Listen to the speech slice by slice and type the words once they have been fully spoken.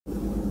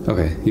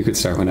Okay, you could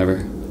start whenever.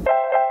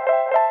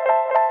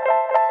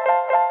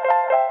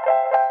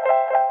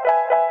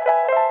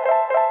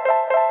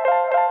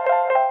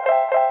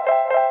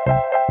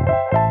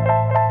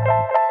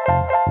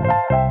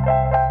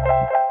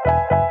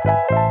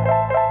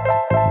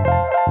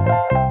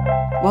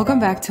 Welcome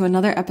back to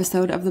another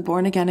episode of the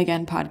Born Again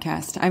Again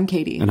podcast. I'm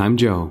Katie. And I'm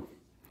Joe.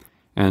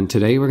 And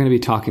today we're going to be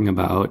talking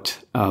about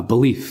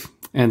belief.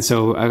 And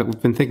so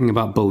I've been thinking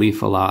about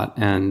belief a lot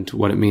and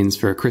what it means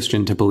for a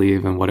Christian to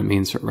believe and what it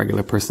means for a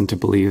regular person to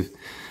believe.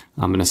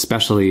 And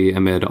especially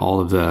amid all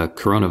of the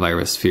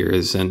coronavirus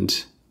fears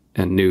and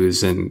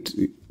news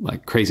and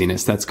like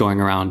craziness that's going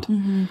around.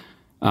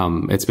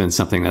 Mm-hmm. It's been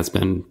something that's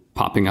been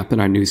popping up in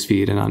our news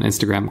feed and on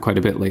Instagram quite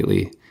a bit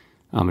lately.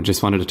 I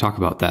just wanted to talk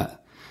about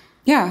that.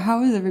 Yeah.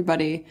 How is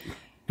everybody?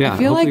 Yeah. I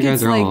feel like you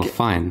guys are all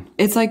fine.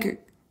 It's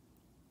like,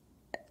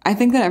 I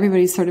think that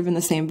everybody's sort of in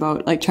the same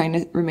boat, like trying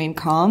to remain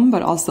calm,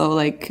 but also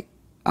like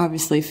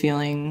obviously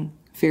feeling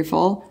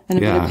fearful and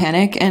a bit of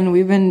panic. And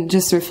we've been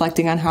just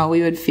reflecting on how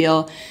we would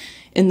feel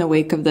in the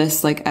wake of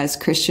this, like as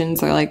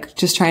Christians, or like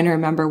just trying to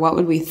remember what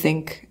would we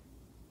think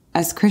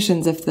as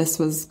Christians if this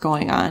was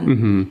going on?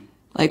 Mm-hmm.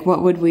 Like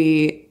what would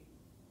we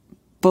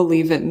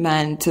believe it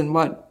meant? And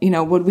what,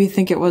 would we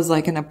think it was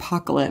like an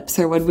apocalypse,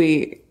 or would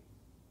we,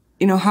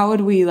 how would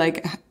we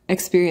like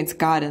experience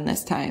God in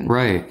this time?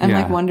 Right. And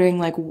like wondering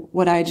like,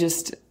 would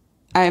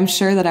I'm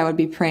sure that I would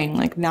be praying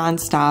like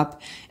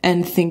nonstop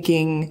and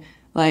thinking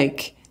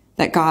like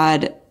that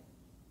God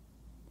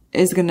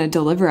is going to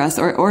deliver us,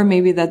 or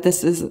maybe that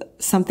this is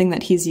something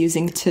that he's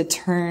using to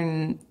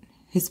turn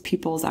his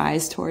people's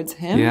eyes towards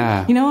him.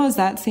 Yeah. Does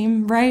that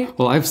seem right?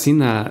 Well, I've seen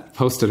that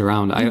posted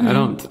around.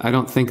 Mm-hmm. I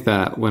don't think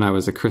that when I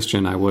was a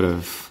Christian, I would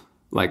have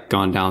like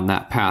gone down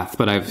that path,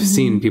 but I've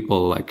seen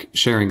people like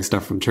sharing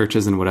stuff from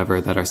churches and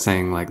whatever that are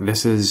saying like,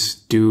 this is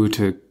due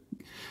to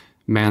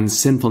man's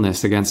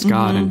sinfulness against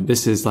God. And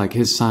this is like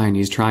his sign.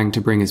 He's trying to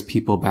bring his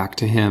people back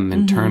to him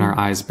and turn our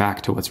eyes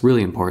back to what's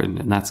really important.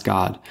 And that's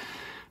God.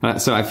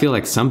 So I feel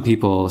like some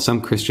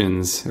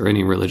Christians or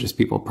any religious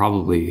people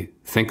probably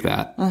think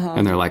that.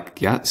 And they're like,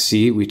 yeah,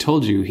 see, we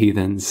told you,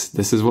 heathens,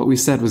 this is what we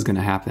said was going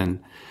to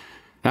happen.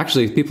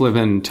 Actually, people have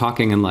been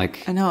talking and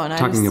like, I know, and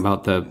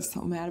I'm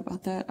so mad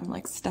about that. I'm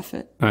like, stuff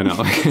it. I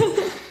know.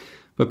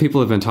 But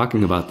people have been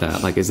talking about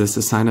that. Like, is this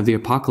a sign of the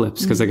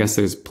apocalypse? Because I guess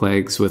there's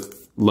plagues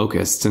with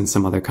locusts in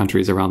some other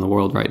countries around the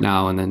world right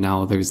now. And then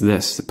now there's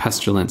this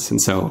pestilence.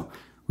 And so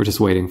we're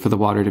just waiting for the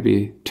water to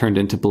be turned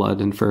into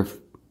blood. And for,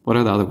 what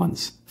are the other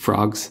ones?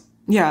 Frogs?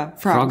 Yeah,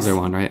 frogs. Frogs are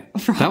one, right?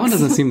 Frogs. That one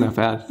doesn't seem that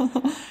bad.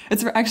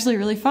 It's actually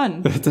really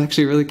fun. It's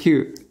actually really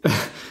cute.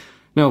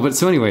 No, but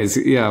so anyways,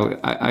 yeah,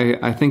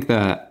 I think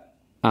that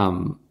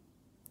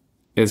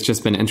it's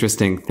just been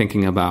interesting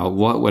thinking about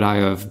what would I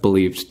have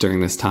believed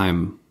during this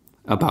time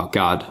about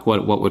God?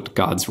 What would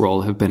God's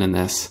role have been in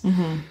this?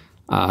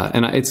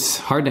 And it's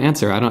hard to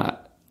answer.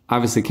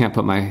 Obviously can't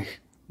put my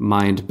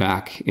mind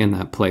back in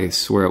that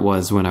place where it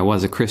was when I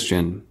was a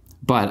Christian.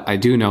 But I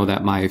do know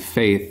that my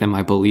faith and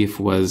my belief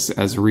was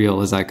as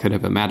real as I could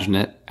have imagined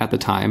it at the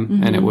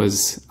time. And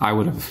I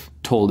would have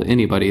told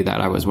anybody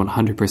that I was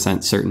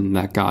 100% certain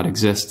that God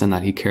exists and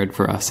that he cared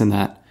for us and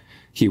that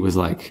he was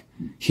like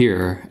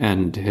here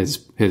and his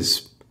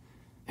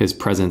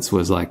presence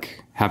was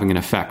like having an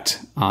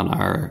effect on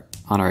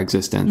our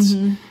existence.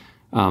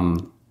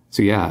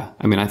 So yeah,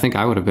 I mean, I think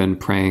I would have been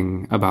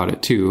praying about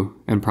it too,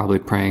 and probably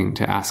praying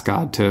to ask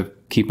God to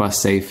keep us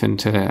safe and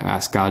to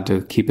ask God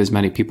to keep as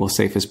many people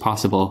safe as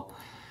possible.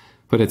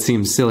 But it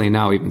seems silly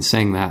now even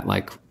saying that,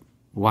 like,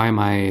 why am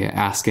I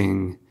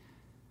asking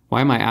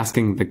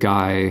the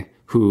guy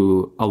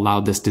who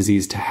allowed this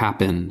disease to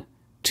happen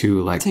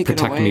to like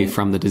protect me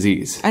from the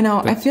disease? I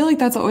know. I feel like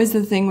that's always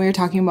the thing we were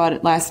talking about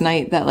it last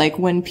night, that like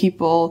when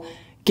people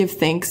give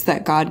thanks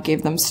that God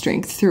gave them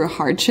strength through a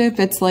hardship,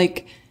 it's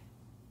like,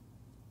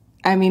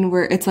 I mean,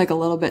 it's like a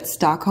little bit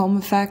Stockholm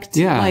effect.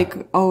 Yeah.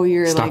 Like, oh,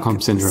 you're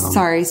Stockholm syndrome.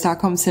 Sorry,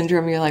 Stockholm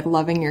syndrome. You're like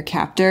loving your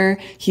captor.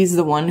 He's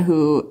the one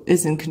who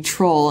is in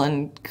control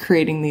and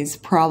creating these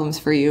problems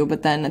for you.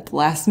 But then at the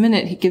last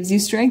minute, he gives you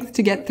strength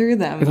to get through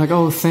them. It's like,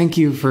 oh, thank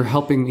you for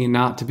helping me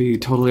not to be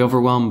totally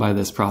overwhelmed by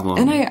this problem.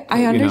 And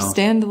I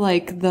understand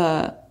like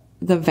the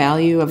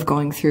value of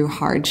going through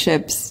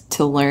hardships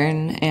to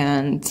learn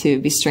and to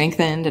be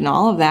strengthened and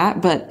all of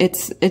that. But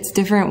it's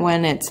different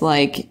when it's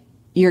like,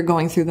 you're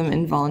going through them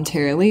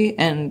involuntarily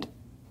and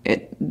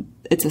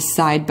it's a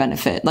side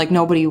benefit. Like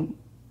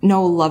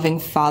no loving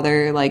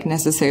father like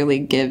necessarily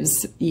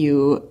gives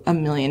you a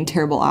million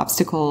terrible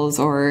obstacles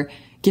or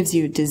gives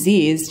you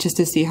disease just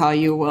to see how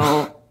you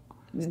will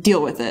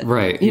deal with it.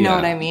 Right. You know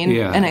what I mean?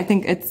 Yeah. And I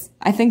think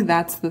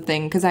that's the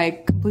thing, because I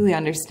completely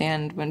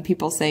understand when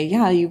people say,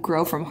 yeah, you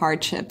grow from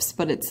hardships,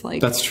 but it's like,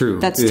 that's true.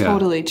 That's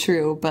totally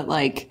true. But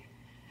like,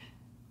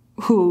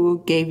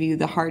 who gave you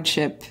the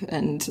hardship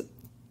and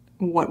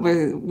what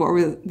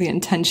were the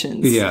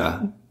intentions?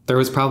 Yeah. There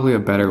was probably a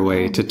better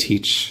way to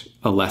teach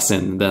a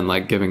lesson than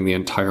like giving the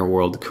entire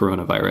world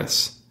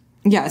coronavirus.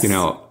 Yes. You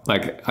know,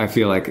 like I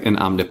feel like an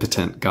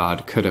omnipotent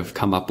God could have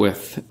come up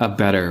with a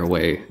better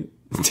way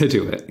to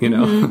do it, you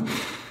know?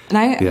 And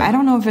I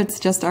don't know if it's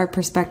just our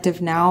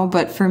perspective now,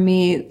 but for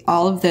me,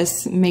 all of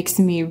this makes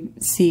me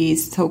see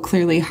so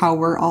clearly how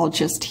we're all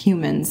just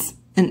humans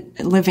and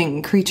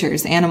living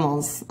creatures,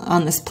 animals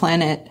on this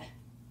planet,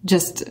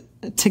 just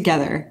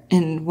together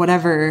in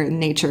whatever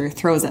nature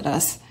throws at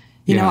us.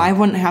 You know, I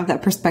wouldn't have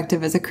that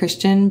perspective as a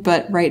Christian,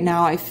 but right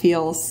now I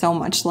feel so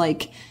much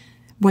like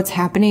what's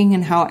happening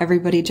and how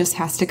everybody just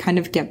has to kind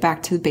of get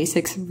back to the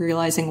basics of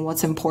realizing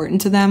what's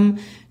important to them,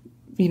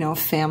 you know,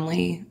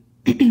 family,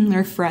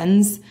 their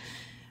friends,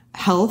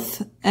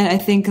 health. And I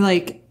think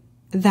like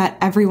that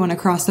everyone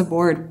across the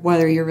board,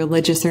 whether you're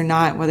religious or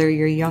not, whether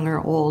you're young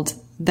or old,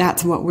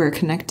 that's what we're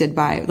connected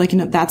by. Like, you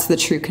know, that's the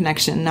true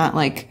connection, not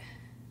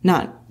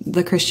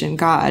the Christian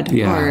God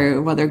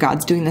or whether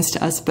God's doing this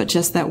to us, but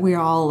just that we're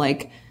all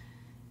like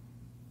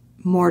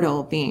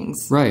mortal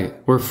beings. Right.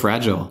 We're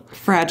fragile.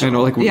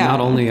 And like, not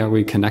only are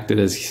we connected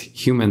as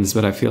humans,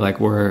 but I feel like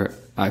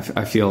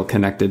I feel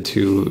connected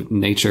to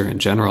nature in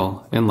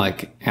general, and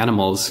like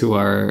animals who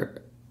are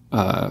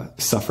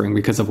suffering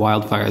because of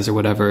wildfires or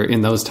whatever.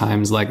 In those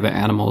times, like the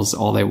animals,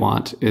 all they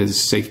want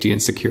is safety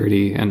and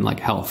security and like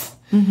health.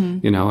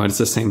 You know, and it's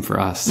the same for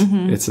us.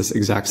 It's this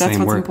exact same.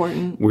 That's what's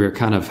important. We're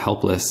kind of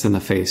helpless in the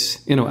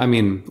face. You know, I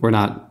mean, we're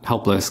not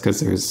helpless because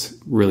there's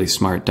really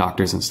smart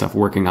doctors and stuff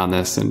working on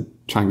this and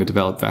trying to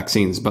develop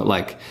vaccines. But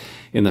like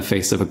in the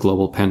face of a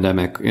global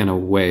pandemic, in a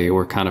way,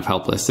 we're kind of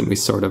helpless and we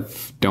sort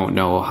of don't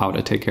know how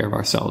to take care of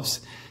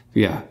ourselves.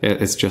 Yeah,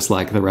 it's just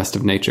like the rest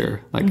of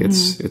nature. Like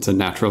it's a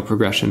natural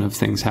progression of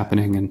things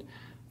happening. And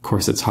of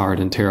course it's hard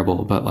and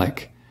terrible, but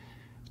like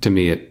to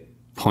me, it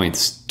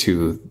points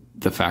to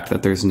the fact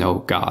that there's no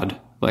God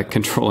like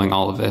controlling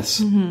all of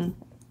this.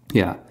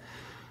 Yeah.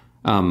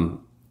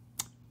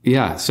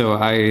 So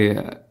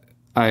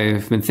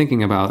I've been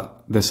thinking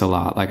about this a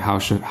lot. Like how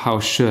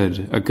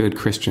should a good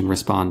Christian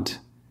respond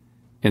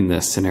in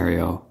this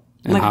scenario?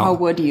 And like how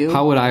would you?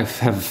 How would I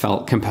have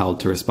felt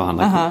compelled to respond?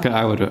 Like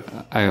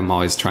I am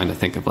always trying to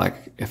think of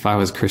like, if I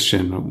was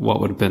Christian,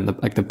 what would have been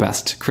the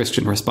best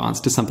Christian response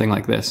to something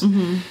like this?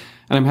 And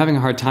I'm having a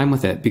hard time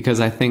with it because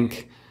I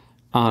think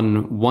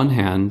on one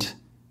hand,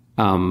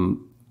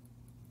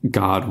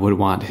 God would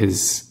want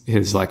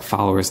his like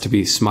followers to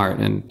be smart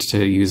and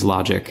to use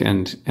logic,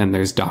 and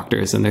there's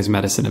doctors and there's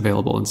medicine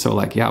available. And so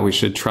like, yeah, we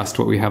should trust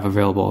what we have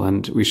available,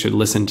 and we should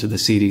listen to the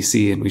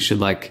CDC, and we should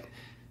like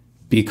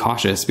be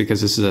cautious because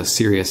this is a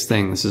serious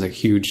thing. This is a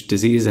huge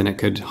disease and it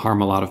could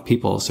harm a lot of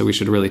people. So we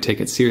should really take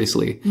it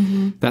seriously.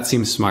 That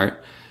seems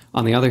smart.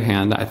 On the other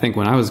hand, I think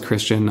when I was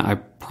Christian, I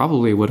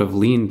probably would have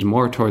leaned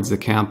more towards the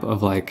camp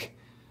of like,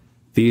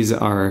 these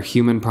are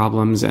human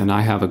problems, and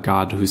I have a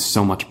God who's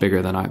so much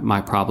bigger than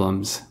my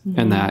problems.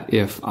 And that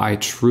if I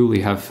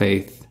truly have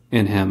faith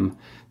in him,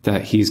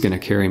 that he's going to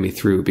carry me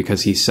through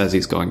because he says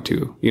he's going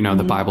to. You know,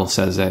 the Bible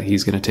says that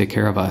he's going to take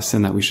care of us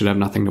and that we should have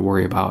nothing to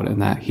worry about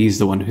and that he's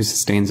the one who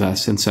sustains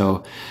us. And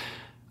so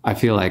I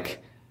feel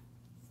like,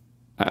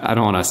 I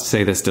don't want to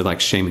say this to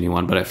like shame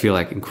anyone, but I feel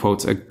like, in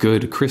quotes, a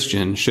good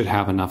Christian should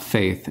have enough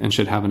faith and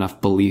should have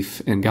enough belief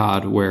in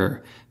God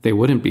where they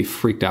wouldn't be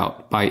freaked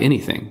out by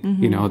anything.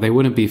 You know, they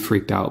wouldn't be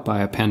freaked out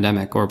by a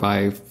pandemic or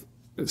by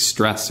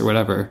stress or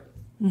whatever.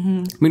 I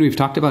mean, we've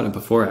talked about it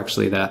before,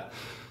 actually, that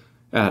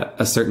at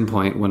a certain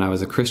point when I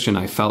was a Christian,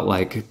 I felt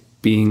like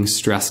being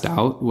stressed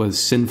out was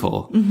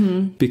sinful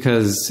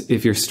because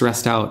if you're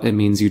stressed out, it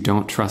means you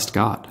don't trust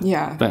God.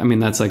 Yeah. I mean,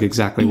 that's like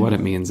exactly what it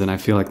means. And I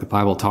feel like the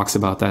Bible talks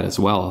about that as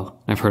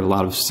well. I've heard a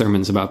lot of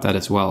sermons about that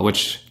as well,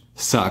 which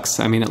sucks.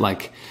 I mean,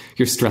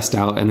 you're stressed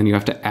out and then you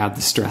have to add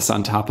the stress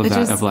on top of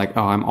that of like,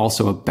 oh, I'm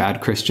also a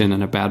bad Christian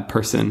and a bad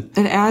person.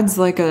 It adds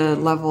like a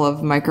level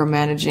of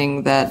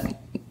micromanaging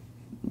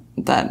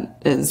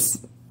that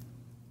is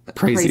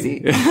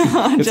crazy.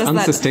 It's just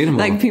unsustainable.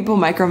 That, like, people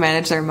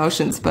micromanage their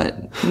emotions,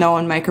 but no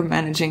one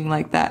micromanaging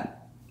like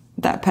that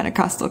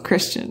Pentecostal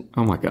Christian.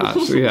 Oh my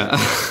gosh. Yeah.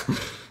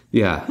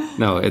 Yeah.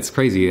 No, it's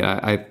crazy.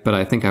 But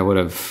I think I would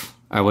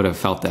have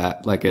felt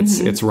that like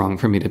it's wrong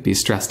for me to be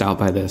stressed out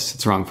by this.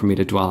 It's wrong for me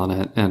to dwell on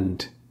it.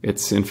 And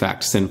it's in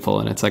fact sinful,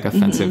 and it's like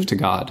offensive to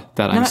God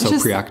that I'm so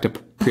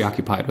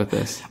preoccupied with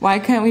this. Why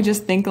can't we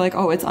just think like,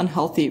 oh, it's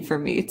unhealthy for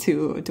me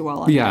to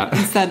dwell on it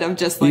instead of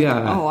just like,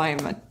 oh,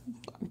 I'm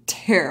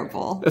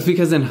terrible.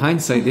 Because in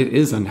hindsight, it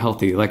is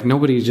unhealthy. Like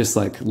nobody just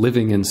like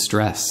living in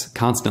stress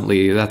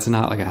constantly. That's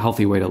not like a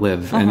healthy way to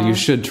live. And you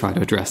should try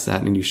to address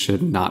that, and you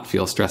should not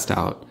feel stressed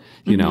out,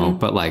 you know,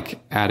 but like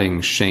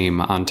adding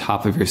shame on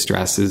top of your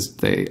stress is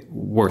the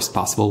worst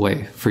possible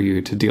way for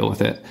you to deal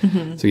with it.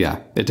 So yeah,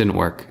 it didn't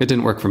work. It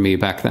didn't work for me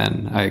back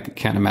then. I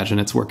can't imagine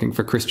it's working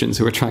for Christians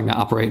who are trying to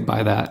operate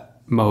by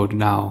that mode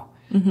now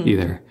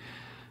either.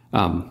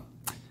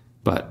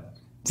 But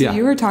so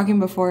you were talking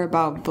before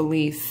about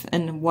belief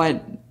and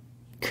what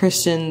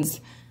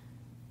Christians,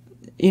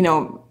 you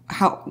know,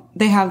 how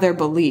they have their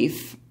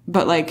belief,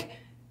 but like,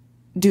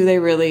 do they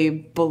really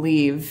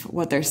believe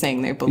what they're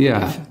saying they believe?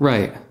 Yeah,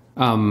 right.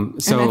 And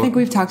I think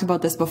we've talked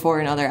about this before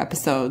in other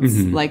episodes.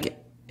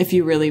 Like, if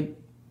you really,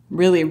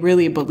 really,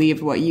 really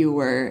believed what you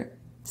were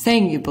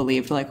saying you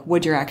believed, like,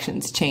 would your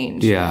actions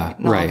change? Yeah,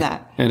 and all right. of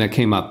that. And it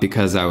came up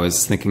because I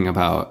was thinking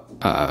about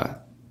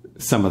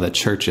some of the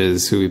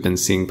churches who we've been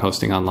seeing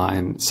posting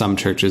online. Some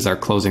churches are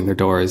closing their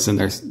doors, and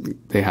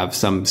they have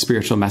some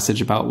spiritual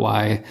message about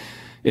why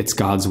it's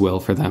God's will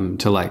for them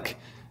to like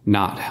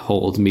not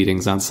hold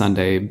meetings on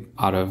Sunday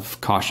out of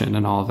caution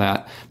and all of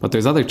that. But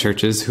there's other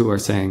churches who are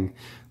saying,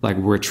 like,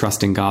 we're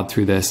trusting God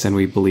through this, and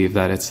we believe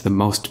that it's the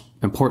most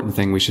important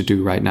thing we should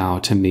do right now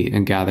to meet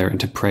and gather and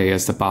to pray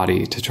as the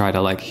body to try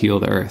to like heal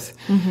the earth.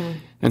 Mm-hmm.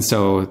 And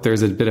so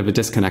there's a bit of a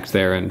disconnect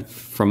there. And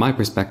from my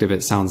perspective,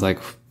 it sounds like,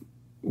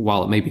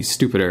 while it may be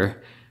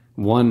stupider,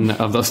 one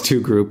of those two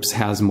groups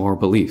has more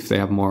belief. They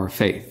have more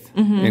faith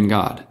in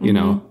God, you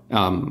know?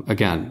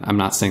 Again, I'm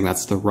not saying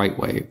that's the right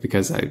way,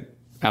 because I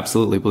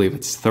absolutely believe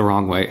it's the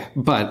wrong way,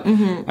 but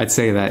I'd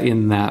say that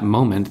in that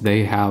moment,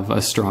 they have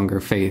a stronger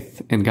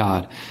faith in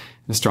God,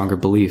 a stronger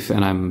belief.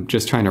 And I'm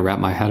just trying to wrap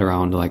my head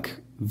around like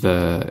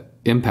the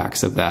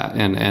impacts of that,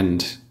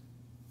 and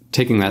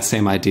taking that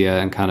same idea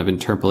and kind of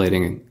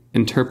interpolating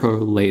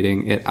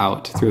it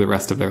out through the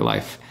rest of their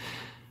life.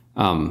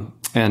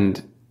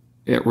 And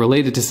it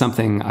related to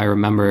something I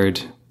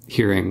remembered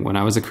hearing when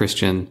I was a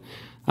Christian.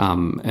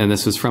 And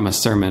this was from a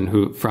sermon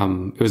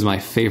it was my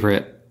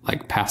favorite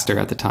like pastor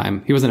at the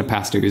time. He wasn't a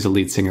pastor. He was a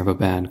lead singer of a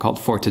band called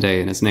For Today,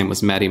 and his name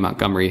was Matty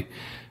Montgomery.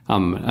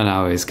 And I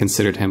always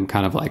considered him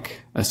kind of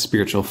like a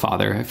spiritual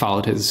father. I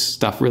followed his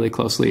stuff really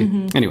closely.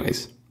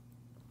 Anyways,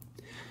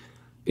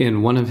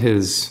 in one of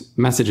his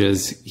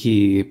messages,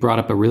 he brought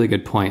up a really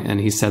good point, and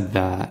he said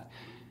that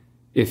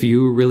if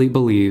you really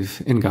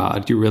believe in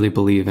God, you really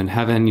believe in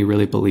heaven, you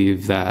really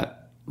believe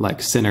that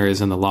like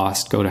sinners and the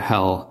lost go to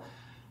hell,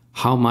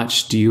 how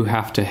much do you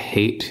have to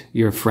hate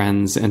your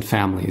friends and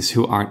families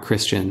who aren't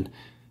Christian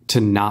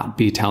to not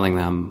be telling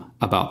them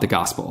about the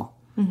gospel?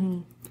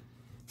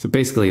 So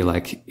basically,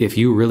 like, if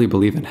you really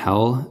believe in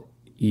hell,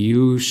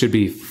 you should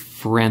be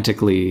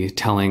frantically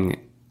telling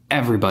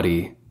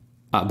everybody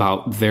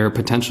about their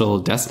potential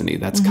destiny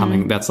that's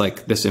coming. That's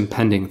like this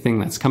impending thing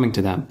that's coming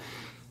to them.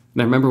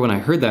 And I remember when I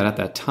heard that at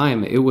that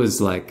time, it was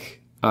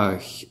like,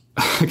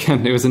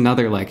 again, it was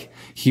another like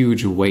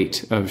huge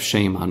weight of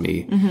shame on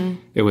me.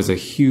 It was a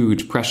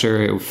huge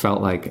pressure. It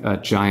felt like a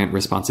giant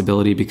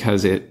responsibility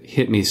because it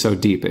hit me so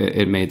deep.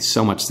 It made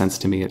so much sense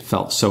to me. It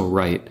felt so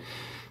right.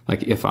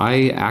 Like, if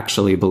I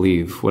actually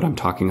believe what I'm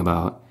talking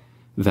about,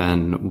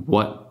 then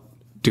what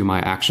do my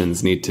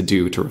actions need to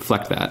do to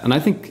reflect that? And I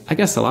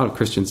guess a lot of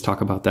Christians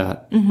talk about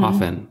that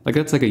often. Like,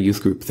 that's like a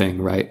youth group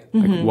thing, right?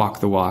 Like, walk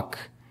the walk,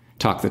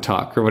 talk the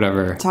talk, or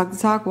whatever. Talk the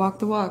talk, walk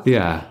the walk.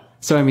 Yeah.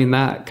 So, I mean,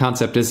 that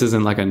concept, this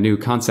isn't like a new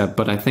concept,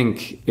 but I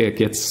think it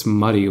gets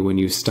muddy when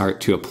you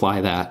start to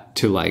apply that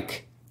to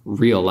like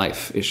real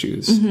life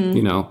issues,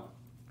 you know?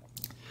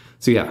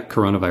 So yeah,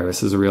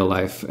 coronavirus is a real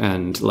life,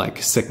 and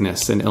like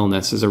sickness and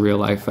illness is a real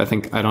life.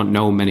 I don't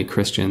know many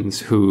Christians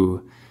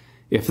who,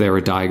 if they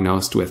were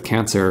diagnosed with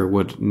cancer,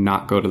 would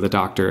not go to the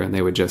doctor and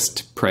they would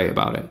just pray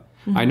about it.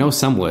 I know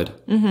some would.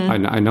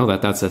 I know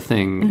that that's a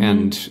thing.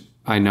 And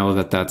I know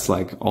that that's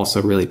like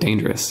also really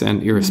dangerous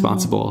and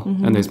irresponsible.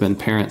 And there's been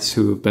parents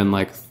who've been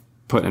like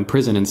put in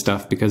prison and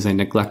stuff because they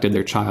neglected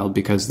their child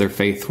because their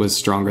faith was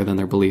stronger than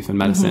their belief in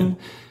medicine.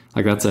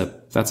 Like,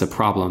 that's a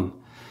problem.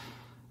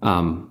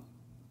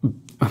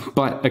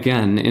 But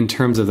again, in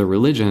terms of the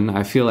religion,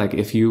 I feel like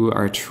if you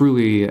are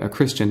truly a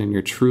Christian and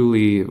you're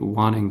truly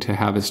wanting to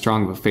have as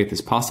strong of a faith as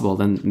possible,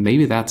 then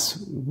maybe that's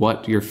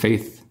what your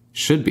faith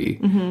should be,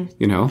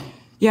 you know?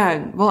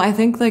 Yeah. Well, I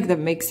think like that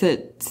makes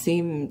it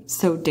seem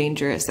so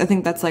dangerous. I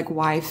think that's like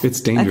why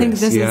it's dangerous. I think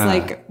this is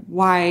like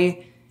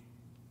why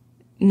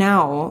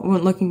now,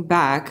 when looking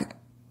back,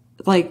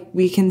 like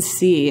we can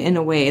see in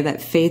a way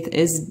that faith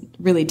is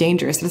really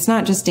dangerous. It's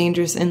not just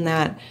dangerous in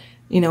that,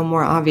 you know,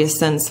 more obvious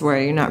sense where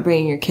you're not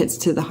bringing your kids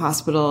to the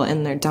hospital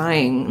and they're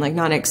dying, like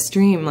not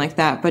extreme like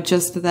that, but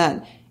just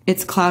that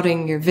it's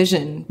clouding your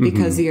vision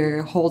because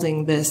you're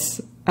holding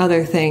this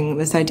other thing,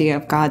 this idea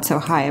of God so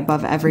high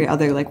above every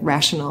other like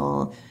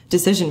rational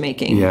decision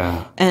making.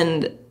 Yeah.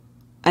 And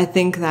I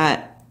think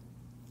that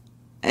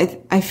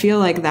I feel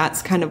like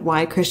that's kind of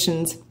why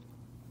Christians,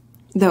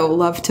 though,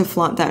 love to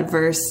flaunt that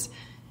verse,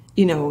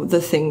 you know,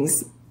 the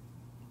things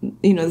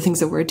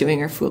that we're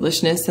doing are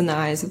foolishness in the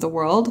eyes of the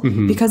world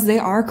because they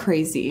are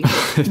crazy.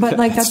 But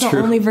like, that's the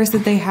only verse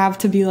that they have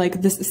to be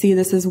like, this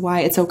is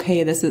why it's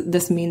okay.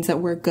 This means that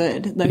we're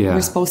good. Like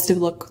we're supposed to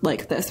look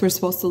like this. We're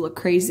supposed to look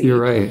crazy. You're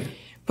right.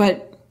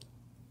 But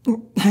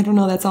I don't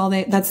know.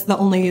 That's the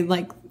only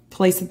like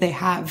place that they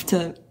have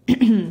to,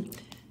 oh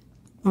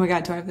my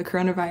God, do I have the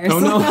coronavirus? Oh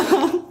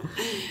no.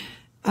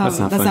 That's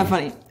not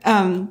funny.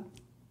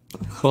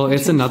 Well,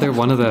 it's another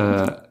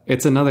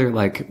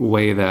like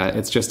way that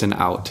it's just an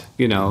out,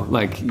 you know,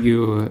 like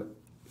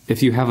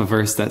if you have a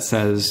verse that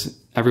says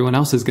everyone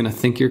else is going to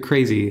think you're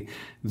crazy,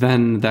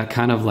 then that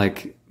kind of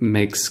like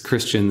makes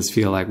Christians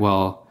feel like,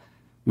 well,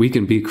 we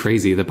can be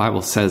crazy. The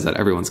Bible says that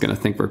everyone's going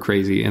to think we're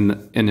crazy.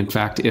 And in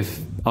fact,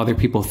 if other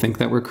people think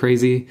that we're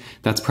crazy,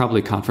 that's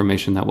probably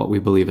confirmation that what we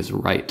believe is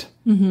right.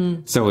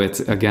 Mm-hmm. So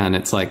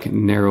it's like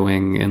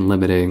narrowing and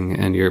limiting,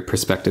 and your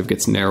perspective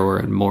gets narrower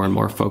and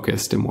more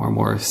focused and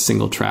more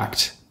single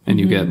tracked. And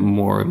you get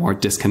more and more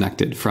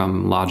disconnected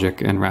from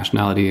logic and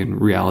rationality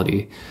and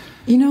reality.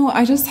 You know,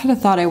 I just had a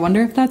thought. I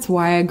wonder if that's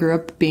why I grew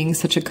up being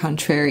such a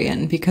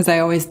contrarian, because I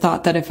always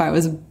thought that if I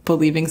was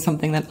believing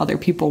something that other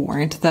people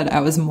weren't, that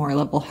I was more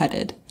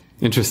level-headed.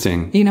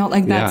 Interesting. You know,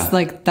 like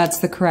that's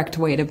the correct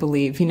way to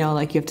believe. You know,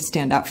 like you have to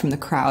stand out from the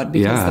crowd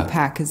because the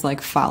pack is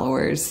like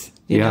followers.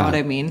 You know what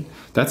I mean?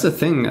 That's a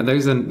thing. I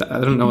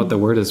don't know what the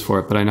word is for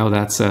it, but I know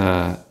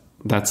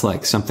that's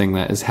like something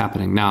that is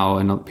happening now,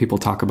 and people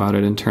talk about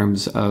it in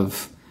terms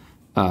of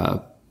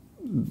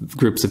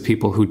groups of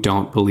people who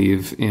don't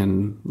believe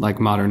in like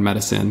modern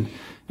medicine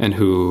and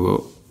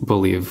who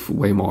believe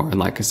way more in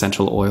like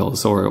essential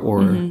oils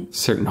or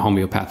certain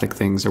homeopathic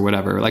things or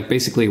whatever. Like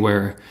basically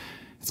where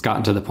it's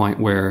gotten to the point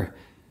where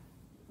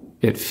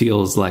it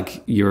feels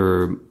like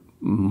you're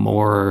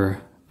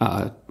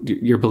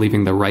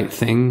believing the right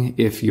thing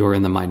if you're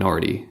in the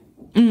minority.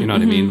 You know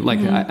what I mean? Like,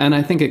 and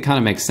I think it kind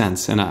of makes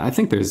sense. And I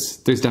think there's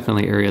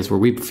definitely areas where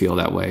we feel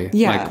that way,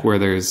 like where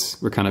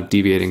we're kind of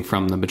deviating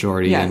from the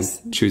majority and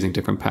choosing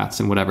different paths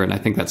and whatever. And I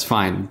think that's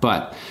fine.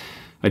 But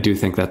I do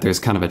think that there's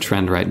kind of a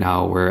trend right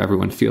now where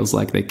everyone feels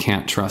like they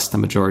can't trust the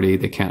majority.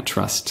 They can't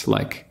trust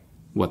like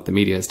what the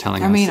media is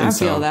telling us. I mean, I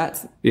feel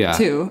that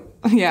too.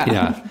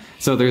 Yeah.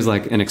 So there's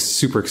like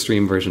super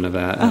extreme version of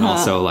that. And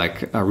also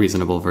like a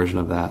reasonable version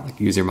of that.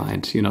 Like use your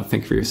mind, you know,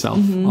 think for yourself,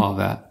 all of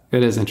that.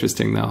 It is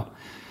interesting though.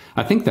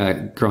 I think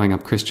that growing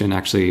up Christian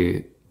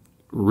actually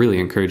really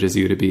encourages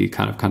you to be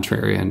kind of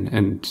contrarian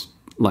and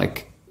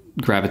like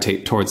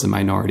gravitate towards the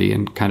minority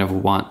and kind of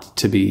want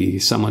to be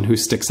someone who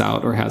sticks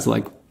out or has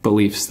like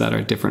beliefs that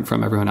are different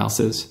from everyone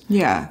else's.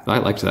 Yeah. I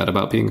liked that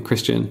about being a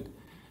Christian.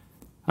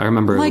 I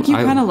remember like you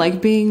kind of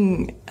like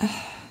being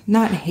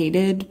not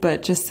hated,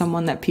 but just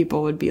someone that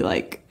people would be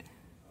like,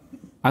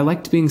 I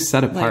liked being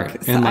set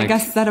apart, and like, I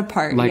guess set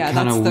apart, like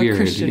kind of weird,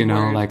 Christian you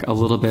know, like a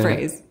little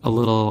bit, a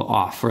little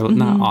off, or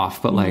not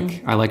off, but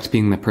like I liked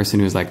being the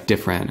person who's like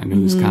different and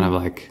who's kind of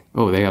like,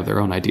 oh, they have their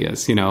own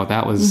ideas, you know.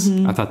 That was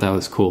I thought that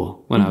was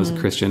cool when I was a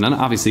Christian, and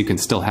obviously you can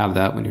still have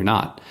that when you're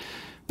not,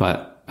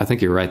 but I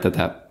think you're right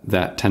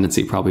that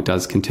tendency probably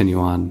does continue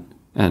on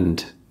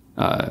and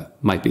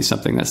might be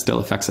something that still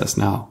affects us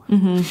now.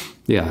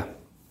 Yeah.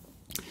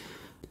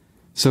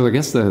 So I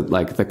guess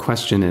the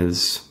question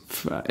is,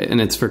 and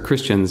it's for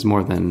Christians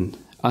more than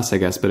us, I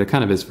guess, but it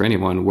kind of is for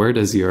anyone. Where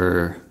does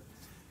that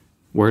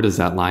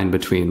line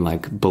between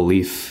like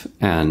belief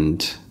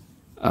and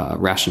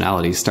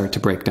rationality start to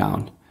break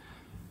down?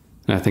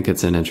 And I think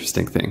it's an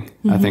interesting thing.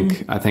 I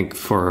think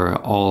for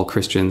all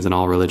Christians and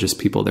all religious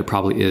people, there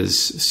probably is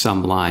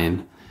some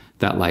line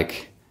that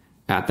like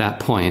at that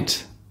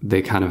point,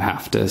 they kind of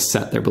have to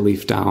set their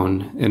belief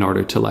down in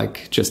order to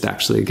like just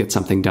actually get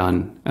something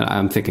done. And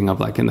I'm thinking of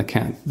like in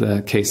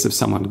the case of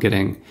someone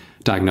getting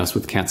diagnosed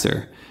with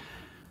cancer.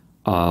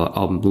 A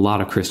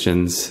lot of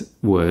Christians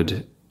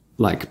would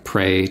like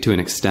pray to an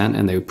extent,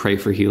 and they would pray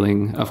for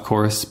healing, of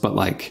course, but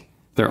like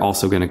they're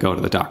also going to go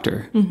to the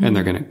doctor and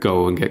they're going to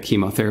go and get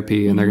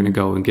chemotherapy and they're going to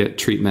go and get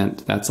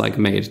treatment that's like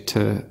made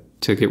to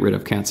get rid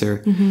of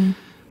cancer.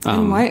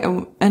 And why?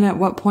 And at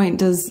what point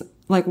does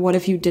like, what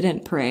if you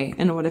didn't pray,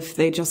 and what if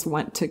they just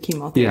went to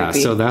chemotherapy?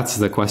 Yeah. So that's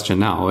the question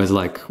now is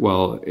like,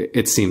 well,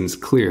 it seems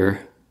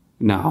clear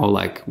now,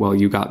 like, well,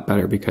 you got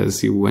better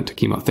because you went to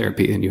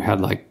chemotherapy and you had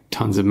like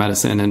tons of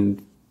medicine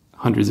and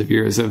hundreds of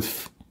years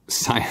of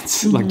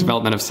science, like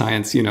development of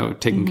science, you know,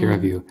 taking care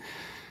of you.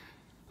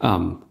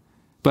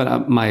 But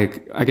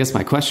I guess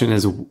my question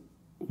is,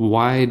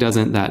 why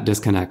doesn't that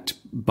disconnect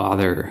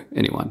bother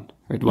anyone?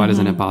 Right? Why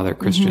doesn't it bother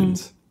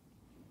Christians?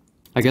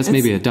 I guess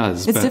maybe it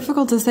does. It's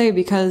difficult to say,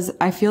 because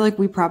I feel like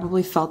we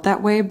probably felt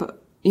that way,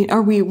 but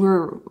or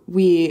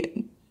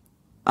we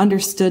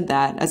understood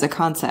that as a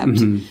concept,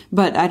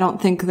 but I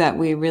don't think that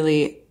we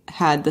really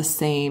had the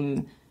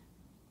same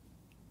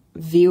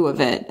view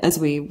of it as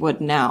we would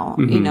now.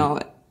 You know,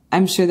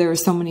 I'm sure there were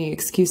so many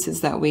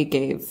excuses that we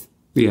gave.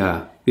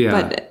 Yeah.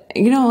 But,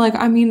 you know, like,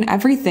 I mean,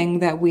 everything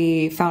that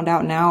we found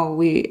out now,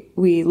 we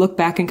look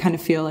back and kind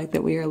of feel like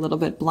that we are a little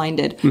bit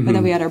blinded, or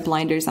that we had our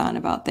blinders on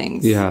about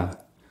things. Yeah.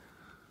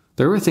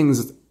 There were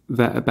things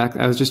that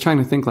I was just trying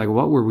to think, like,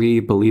 what were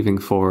we believing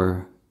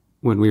for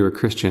when we were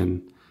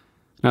Christian?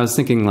 And I was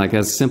thinking, like,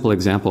 as a simple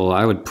example,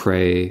 I would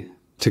pray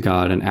to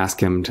God and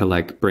ask him to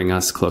like bring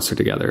us closer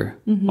together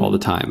all the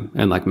time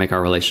and like make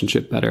our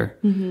relationship better.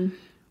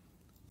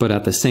 But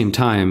at the same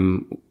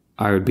time,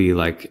 I would be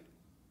like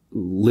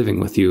living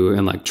with you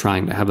and like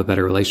trying to have a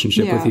better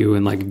relationship with you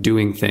and like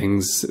doing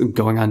things,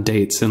 going on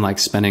dates and like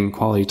spending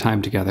quality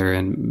time together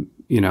and,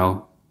 you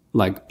know,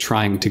 like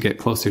trying to get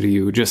closer to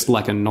you just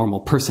like a normal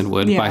person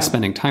would by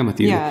spending time with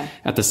you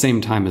at the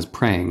same time as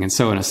praying. And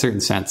so in a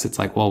certain sense, it's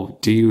like, well,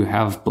 do you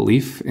have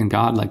belief in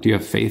God? Like, do you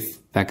have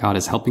faith that God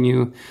is helping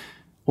you?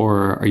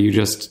 Or are you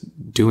just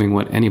doing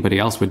what anybody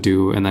else would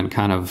do and then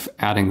kind of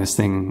adding this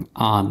thing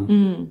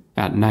on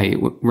at night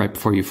right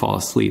before you fall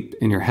asleep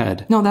in your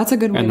head? No, that's a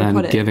good way to put it. And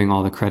then giving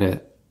all the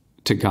credit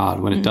to God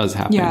when it does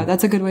happen. Yeah,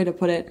 that's a good way to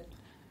put it.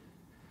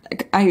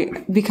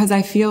 Because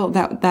I feel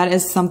that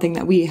is something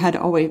that we have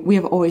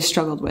always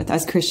struggled with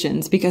as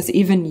Christians, because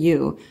even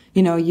you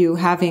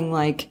having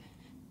like,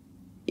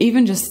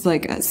 even just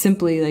like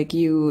simply like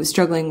you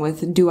struggling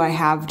with, do I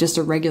have just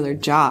a regular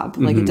job?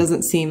 Like it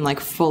doesn't seem like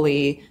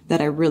fully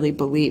that I really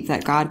believe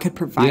that God could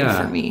provide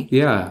for me.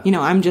 Yeah.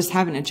 I'm just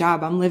having a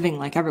job. I'm living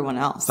like everyone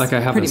else. Like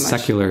I have a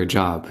secular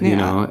job,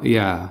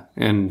 Yeah.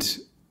 And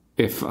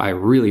if I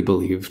really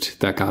believed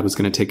that God was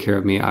going to take care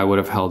of me, I would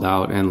have held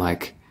out and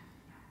like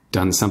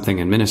done something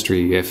in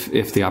ministry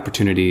if the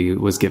opportunity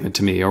was given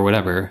to me or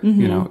whatever,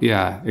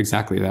 Yeah,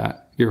 exactly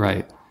that. You're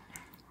right.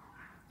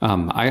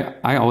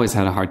 I always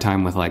had a hard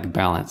time with like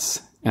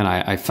balance, and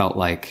I felt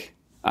like,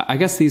 I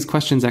guess these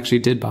questions actually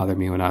did bother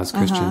me when I was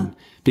Christian,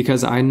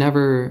 because I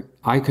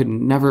could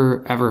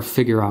never ever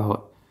figure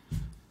out,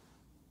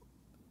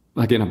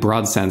 like in a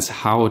broad sense,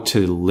 how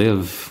to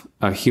live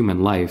a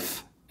human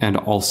life and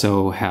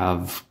also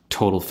have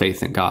total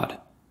faith in God.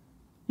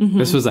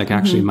 This was like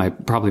actually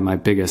probably my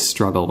biggest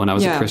struggle when I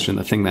was a Christian.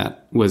 The thing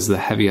that was the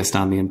heaviest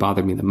on me and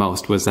bothered me the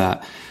most was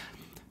that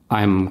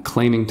I'm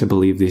claiming to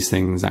believe these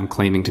things. I'm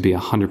claiming to be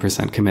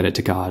 100% committed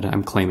to God.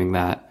 I'm claiming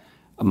that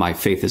my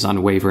faith is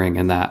unwavering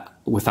and that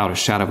without a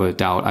shadow of a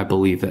doubt, I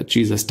believe that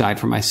Jesus died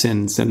for my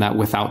sins and that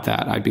without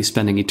that, I'd be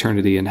spending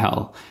eternity in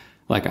hell.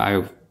 Like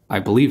I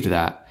believed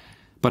that.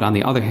 But on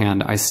the other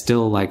hand, I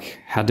still like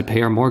had to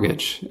pay our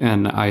mortgage,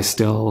 and I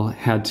still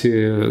had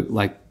to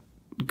like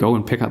go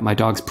and pick up my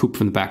dog's poop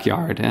from the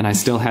backyard, and I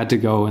still had to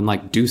go and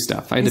like do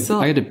stuff. I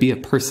had to be a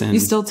person. You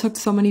still took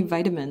so many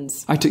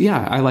vitamins. I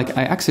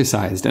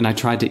exercised, and I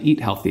tried to eat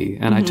healthy,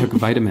 and I took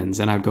vitamins,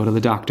 and I'd go to the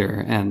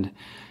doctor, and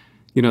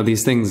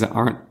these things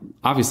aren't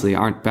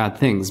bad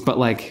things, but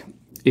like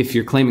if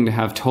you're claiming to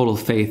have total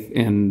faith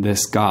in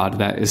this God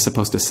that is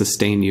supposed to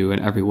sustain you in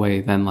every way,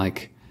 then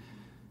like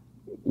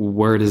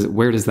where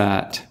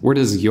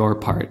does your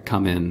part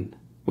come in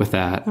with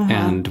that?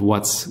 And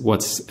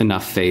what's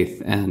enough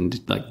faith,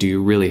 and like, do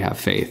you really have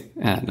faith,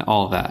 and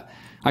all of that?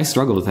 I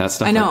struggle with that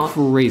stuff. I know. Like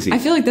crazy. I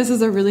feel like this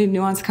is a really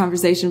nuanced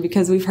conversation,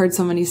 because we've heard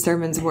so many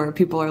sermons where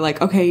people are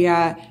like, okay,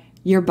 yeah,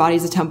 your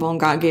body's a temple and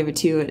God gave it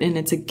to you and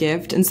it's a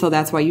gift. And so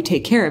that's why you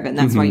take care of it. And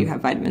that's why you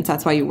have vitamins.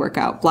 That's why you work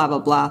out, blah, blah,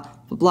 blah,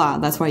 blah, blah.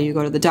 That's why you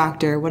go to the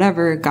doctor,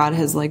 whatever. God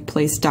has like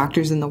placed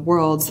doctors in the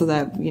world so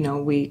that,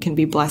 we can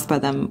be blessed by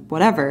them,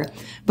 whatever.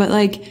 But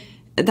like,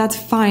 that's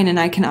fine. And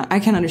I can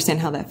understand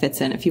how that fits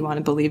in if you want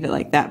to believe it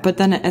like that. But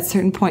then at a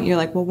certain point, you're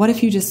like, well, what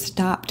if you just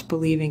stopped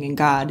believing in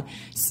God,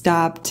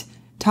 stopped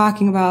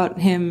talking about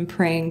him,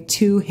 praying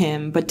to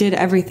him, but did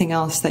everything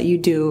else that you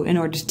do in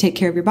order to take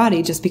care of your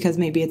body just because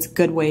maybe it's a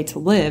good way to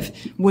live?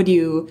 Would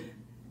you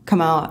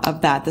come out of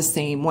that the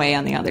same way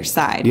on the other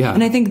side? Yeah.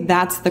 And I think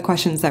that's the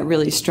questions that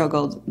really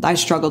I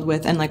struggled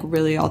with, and like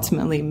really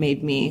ultimately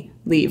made me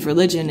leave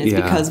religion, is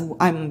because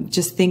I'm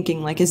just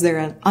thinking like, is there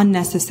an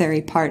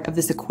unnecessary part of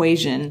this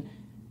equation?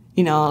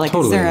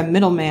 Is there a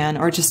middleman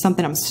or just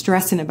something I'm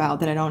stressing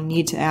about that I don't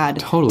need to add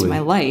to my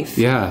life?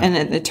 Yeah. And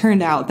it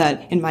turned out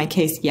that in my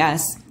case,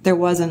 yes, there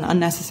was an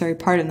unnecessary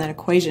part in that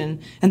equation,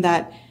 and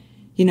that,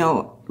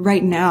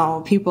 right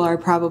now people are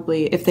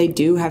probably, if they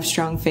do have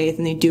strong faith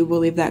and they do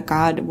believe that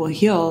God will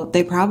heal,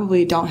 they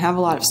probably don't have a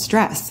lot of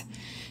stress.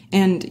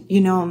 And,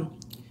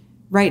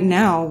 right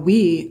now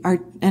we are,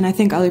 and I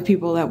think other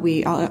people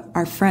that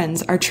our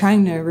friends are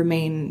trying to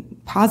remain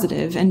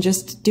positive and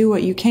just do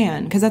what you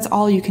can, because that's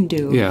all you can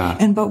do.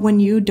 Yeah. But when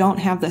you don't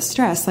have the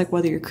stress, like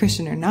whether you're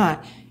Christian or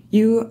not,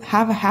 you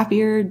have a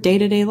happier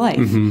day-to-day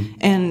life.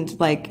 And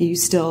like you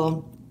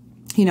still,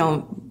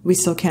 we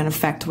still can't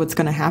affect what's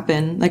going to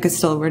happen. Like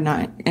we're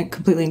not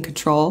completely in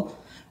control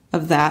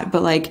of that,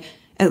 but like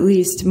at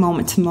least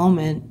moment to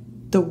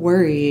moment, the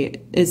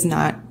worry is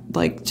not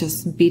like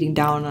just beating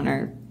down on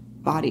our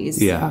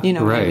bodies. Yeah. You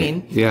know what I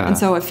mean? Yeah. And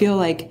so I feel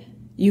like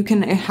you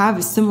can have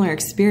a similar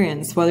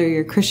experience, whether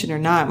you're Christian or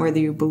not, whether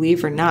you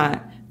believe or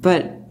not.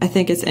 But I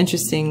think it's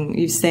interesting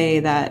you say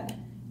that,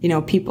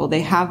 people,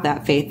 they have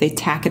that faith, they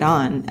tack it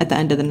on at the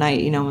end of the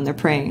night, when they're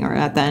praying, or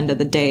at the end of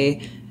the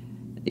day,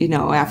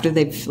 after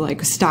they've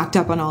like stocked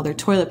up on all their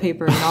toilet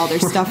paper and all their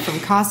stuff from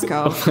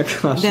Costco. Oh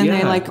my gosh, then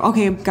they're like,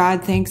 okay,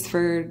 God, thanks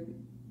for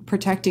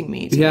protecting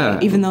me today.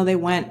 Even though they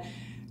went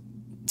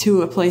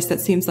to a place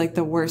that seems like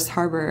the worst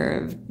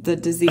harbor of the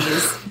disease.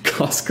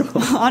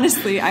 Costco.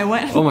 Honestly, I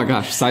went. Oh my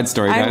gosh, side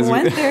story, guys. I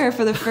went there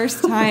for the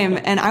first time,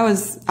 and I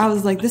was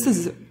like,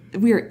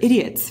 we are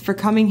idiots for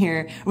coming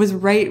here. It was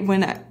right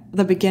when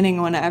the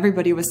beginning, when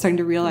everybody was starting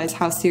to realize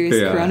how serious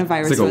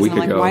coronavirus was. And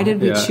I'm like, why did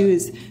we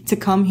choose to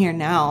come here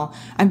now?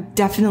 I'm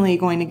definitely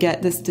going to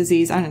get this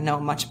disease. I didn't know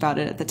much about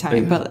it at the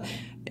time, but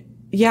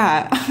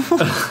Yeah.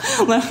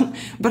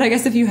 But I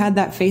guess if you had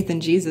that faith in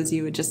Jesus,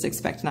 you would just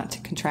expect not to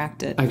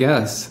contract it. I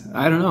guess.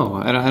 I don't know.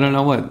 I don't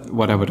know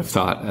what I would have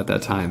thought at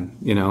that time,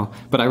 you know?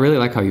 But I really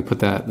like how you put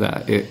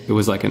that it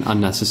was like an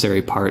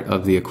unnecessary part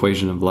of the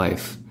equation of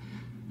life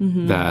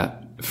that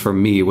for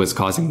me was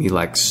causing me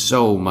like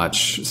so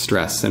much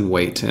stress and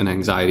weight and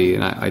anxiety.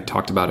 And I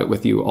talked about it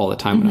with you all the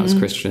time when I was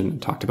Christian,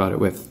 talked about it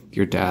with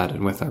your dad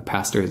and with our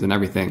pastors and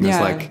everything. Yeah.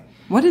 It's like,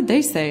 what did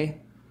they say?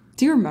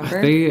 Do you remember?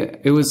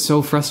 It was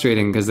so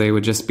frustrating because they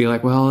would just be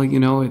like, well, you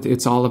know,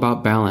 it's all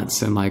about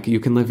balance, and like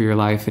you can live your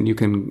life and you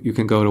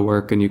can go to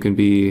work and you can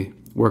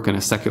work in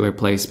a secular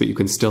place, but you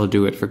can still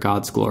do it for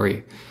God's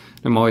glory.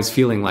 I'm always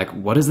feeling like,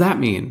 what does that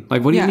mean?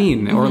 Like, what do you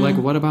mean? Or like,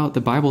 what about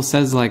the Bible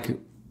says like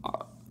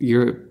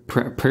your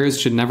prayers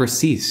should never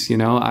cease? You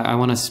know, I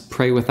want to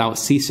pray without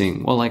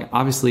ceasing. Well, like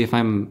obviously if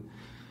I'm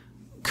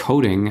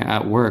coding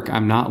at work,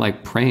 I'm not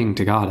like praying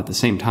to God at the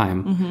same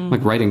time,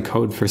 like writing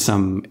code for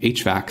some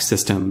HVAC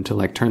system to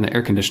like turn the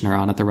air conditioner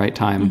on at the right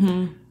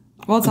time.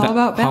 Well, it's all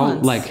about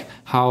balance.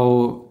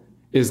 How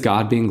is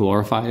God being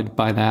glorified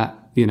by that?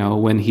 You know,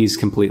 when he's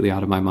completely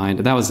out of my mind.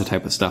 That was the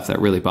type of stuff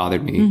that really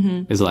bothered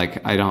me, is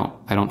like, I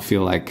don't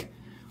feel like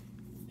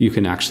you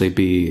can actually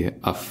be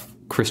a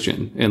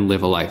Christian and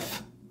live a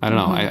life. I don't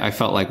know. I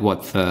felt like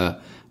what the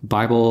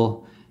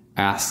Bible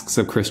asks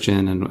of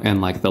Christian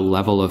and like the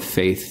level of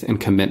faith and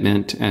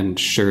commitment and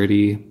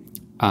surety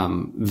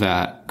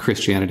that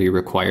Christianity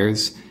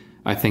requires,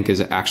 I think is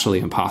actually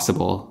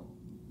impossible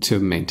to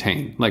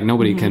maintain. Like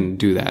nobody can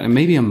do that. And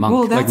maybe a monk.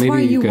 Well, that's like, maybe why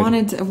you could,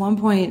 wanted to, at one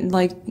point,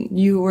 like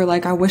you were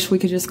like, I wish we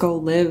could just go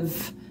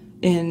live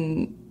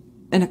in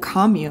a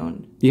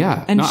commune.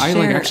 Yeah. And no, share I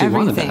like actually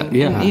everything, wanted that.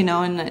 Yeah. And, you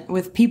know, and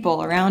with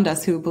people around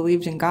us who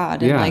believed in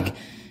God. And like,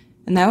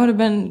 and that would have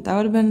been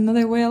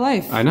another way of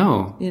life. I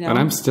know. You know? And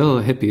I'm still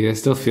a hippie. I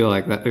still feel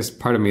like that. There's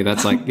part of me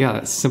that's like, yeah,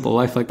 that simple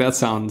life, like that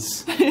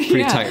sounds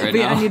pretty tight right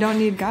now. And you don't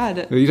need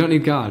God. You don't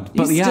need God.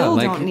 But you still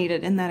like, don't need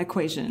it in that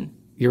equation.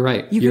 You're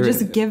right. You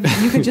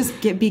could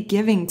just be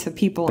giving to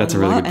people that's a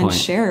really good point. And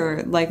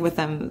share like with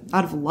them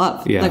out of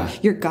love. Yeah.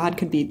 Like your God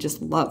could be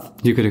just love.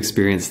 You could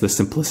experience the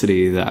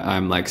simplicity that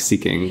I'm like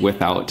seeking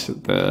without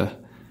the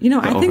You know,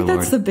 I think overlord.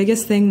 that's the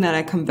biggest thing that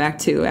I come back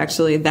to,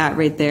 actually, that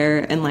right there,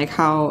 and like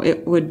how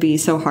it would be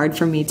so hard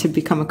for me to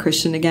become a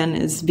Christian again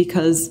is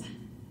because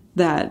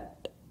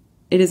that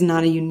it is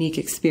not a unique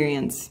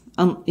experience.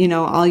 You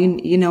know,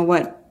 you know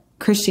what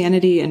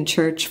Christianity and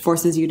church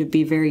forces you to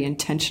be very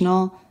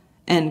intentional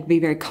and be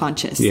very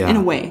conscious in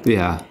a way.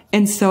 Yeah.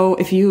 And so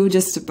if you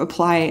just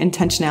apply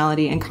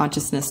intentionality and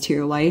consciousness to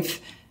your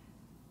life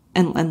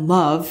and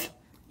love,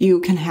 you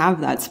can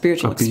have that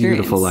spiritual experience.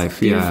 Beautiful life.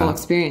 Beautiful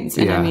experience.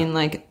 And I mean,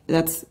 like,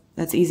 that's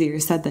easier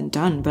said than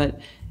done. But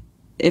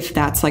if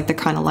that's like the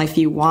kind of life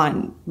you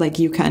want, like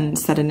you can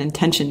set an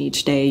intention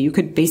each day. You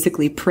could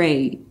basically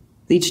pray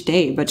each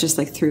day, but just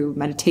like through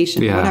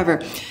meditation or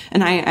whatever.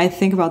 And I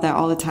think about that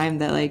all the time,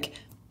 that like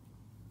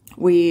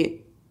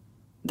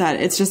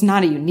that it's just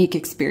not a unique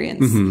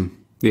experience.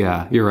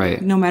 Yeah, you're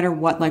right. No matter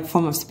what like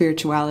form of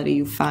spirituality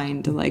you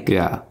find, like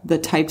the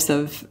types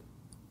of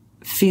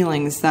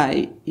feelings that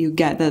you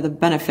get, the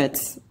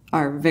benefits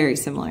are very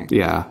similar.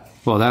 Yeah.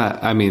 Well,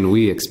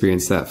 we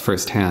experienced that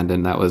firsthand,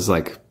 and that was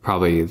like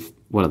probably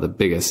one of the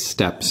biggest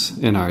steps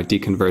in our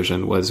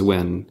deconversion was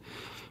when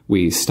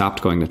we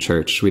stopped going to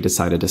church. We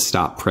decided to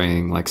stop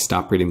praying, like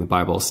stop reading the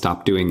Bible,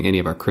 stop doing any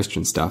of our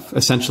Christian stuff,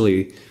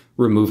 essentially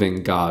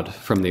removing God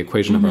from the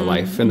equation of our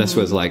life. And this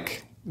was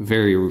like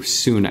very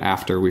soon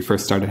after we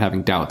first started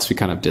having doubts. We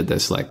kind of did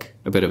this like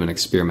a bit of an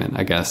experiment,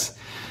 I guess.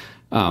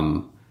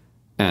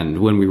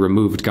 And when we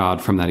removed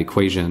God from that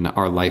equation,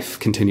 our life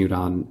continued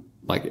on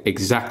like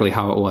exactly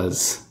how it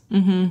was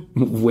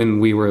when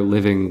we were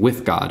living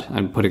with God.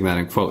 I'm putting that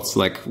in quotes.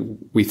 Like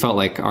we felt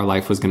like our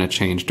life was going to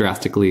change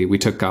drastically. We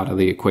took God out of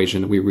the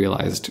equation. We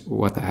realized,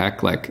 what the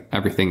heck? Like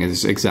everything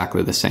is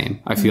exactly the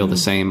same. I feel the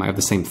same. I have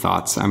the same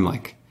thoughts. I'm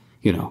like,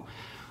 you know,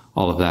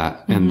 all of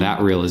that. And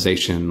that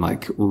realization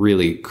like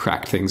really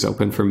cracked things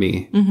open for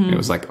me. It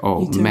was like,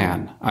 oh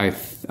man, I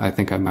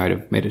think I might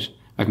have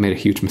I've made a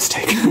huge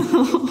mistake.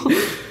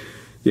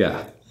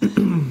 Yeah.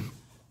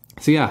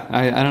 So yeah,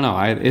 I don't know.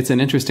 It's an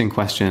interesting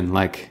question.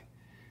 Like,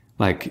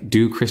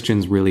 do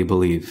Christians really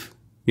believe,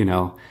 you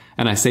know?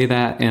 And I say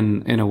that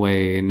in a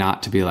way,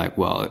 not to be like,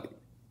 well,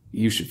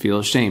 you should feel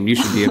ashamed. You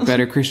should be a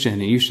better Christian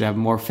and you should have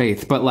more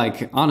faith. But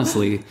like,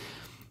 honestly,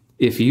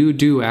 if you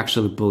do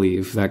actually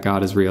believe that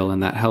God is real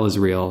and that hell is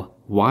real,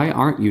 why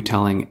aren't you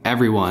telling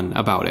everyone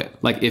about it?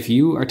 Like, if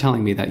you are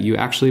telling me that you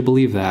actually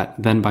believe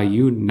that, then by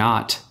you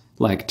not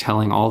like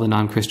telling all the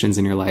non-Christians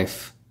in your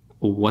life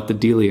what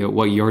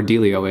your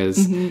dealio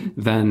is,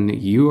 then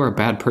you are a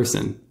bad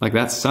person. Like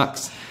that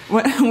sucks.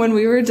 When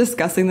we were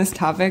discussing this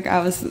topic,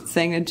 I was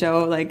saying to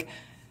Joe, like,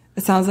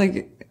 it sounds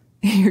like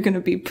you're going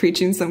to be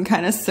preaching some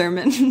kind of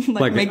sermon,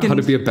 like how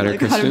to be a better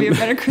Christian. How to be a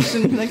better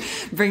Christian, like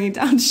bringing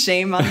down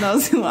shame on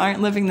those who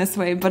aren't living this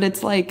way. But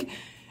it's like,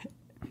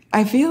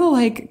 I feel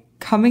like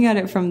coming at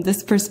it from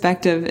this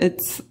perspective,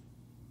 it's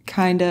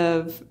kind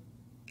of,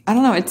 I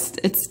don't know,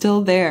 it's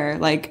still there.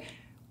 Like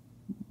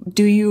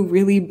do you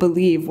really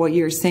believe what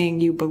you're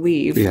saying you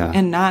believe? Yeah.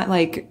 And not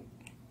like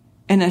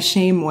in a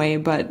shame way,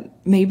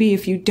 but maybe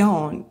if you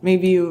don't,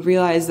 maybe you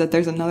realize that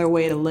there's another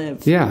way to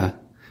live. Yeah.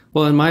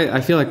 Well, and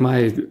I feel like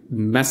my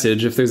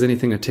message, if there's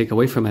anything to take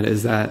away from it,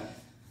 is that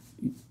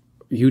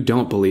you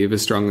don't believe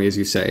as strongly as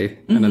you say.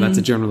 And that's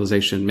a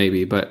generalization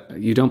maybe, but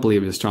you don't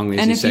believe as strongly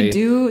as you say. And if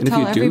you do,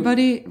 tell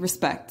everybody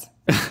respect.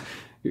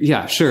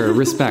 Yeah, sure.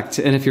 Respect.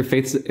 And if your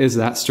faith is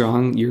that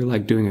strong, you're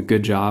like doing a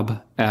good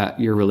job at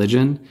your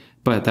religion,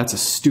 but that's a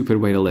stupid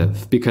way to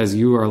live because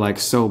you are like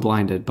so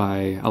blinded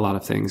by a lot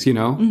of things, you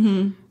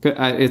know?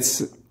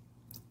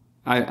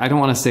 I don't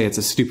want to say it's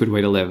a stupid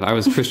way to live. I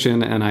was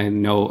Christian and I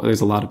know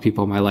there's a lot of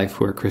people in my life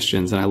who are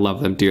Christians and I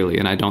love them dearly.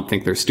 And I don't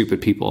think they're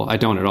stupid people. I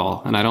don't at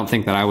all. And I don't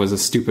think that I was a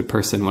stupid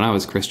person when I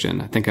was Christian.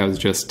 I think I was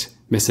just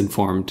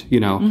misinformed, you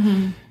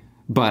know?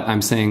 But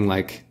I'm saying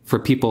like for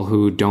people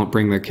who don't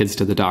bring their kids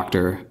to the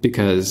doctor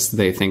because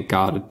they think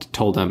God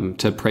told them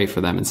to pray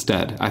for them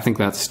instead, I think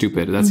that's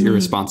stupid. That's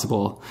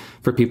irresponsible.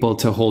 For people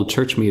to hold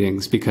church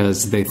meetings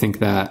because they think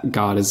that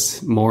God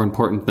is more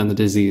important than the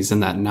disease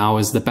and that now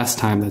is the best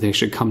time that they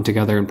should come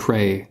together and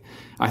pray,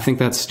 I think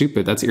that's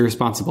stupid. That's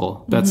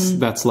irresponsible.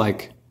 That's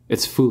like,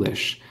 it's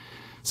foolish.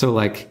 So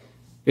like,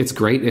 it's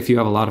great if you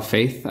have a lot of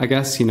faith, I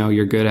guess, you know,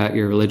 you're good at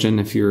your religion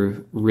if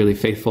you're really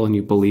faithful and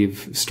you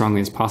believe strongly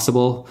as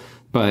possible.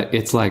 But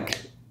it's like,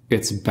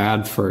 it's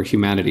bad for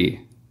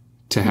humanity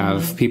to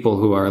have people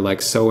who are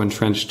like so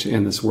entrenched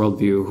in this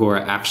worldview who are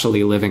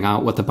actually living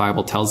out what the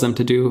Bible tells them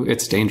to do.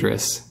 It's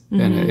dangerous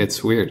and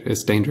it's weird.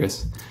 It's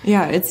dangerous.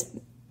 Yeah.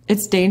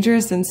 It's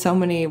dangerous in so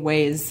many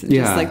ways.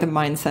 Just like the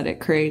mindset it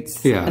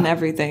creates and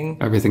everything.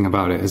 Everything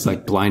about it is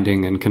like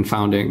blinding and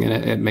confounding and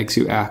it makes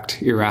you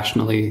act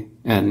irrationally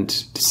and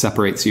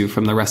separates you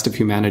from the rest of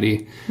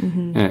humanity.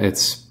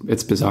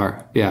 It's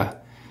bizarre. Yeah.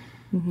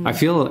 I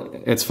feel,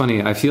 it's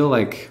funny, I feel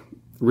like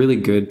really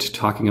good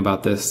talking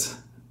about this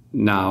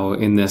now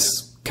in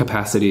this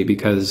capacity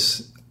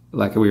because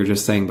like we were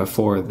just saying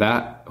before,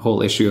 that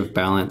whole issue of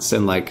balance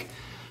and like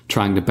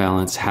trying to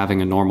balance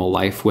having a normal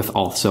life with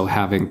also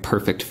having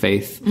perfect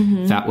faith,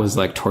 that was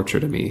like torture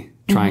to me,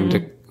 trying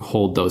to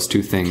hold those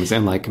two things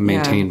and like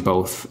maintain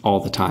both all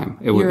the time.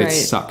 It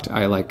sucked.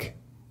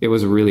 It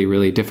was really,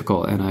 really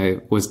difficult and I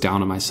was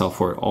down on myself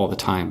for it all the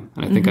time.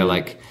 And I think I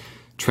like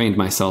trained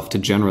myself to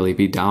generally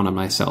be down on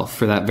myself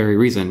for that very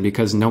reason,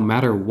 because no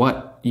matter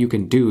what you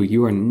can do,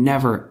 you are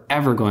never,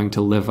 ever going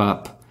to live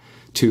up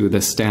to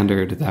the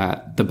standard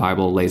that the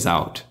Bible lays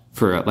out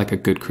for like a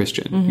good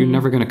Christian. You're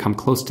never going to come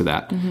close to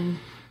that.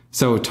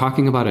 So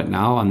talking about it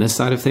now on this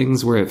side of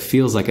things where it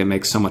feels like it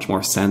makes so much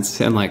more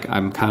sense and like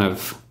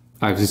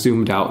I've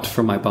zoomed out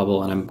from my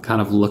bubble and I'm kind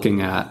of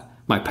looking at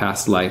my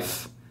past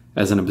life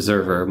as an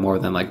observer more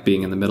than like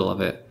being in the middle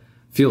of it,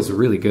 feels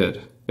really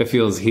good. It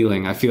feels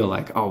healing. I feel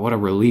like, oh, what a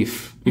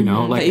relief, you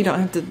know, like that you don't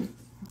have to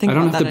think I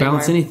don't have to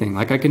balance anymore. anything.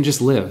 Like I can just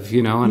live,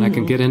 you know, and I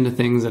can get into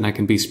things and I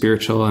can be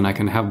spiritual and I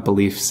can have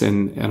beliefs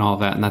and all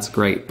that. And that's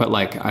great. But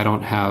like, I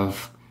don't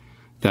have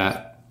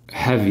that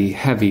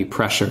heavy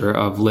pressure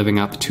of living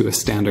up to a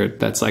standard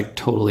that's like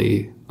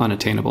totally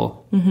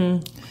unattainable.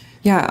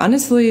 Yeah,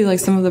 honestly, like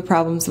some of the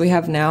problems we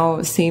have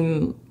now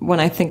seem, when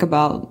I think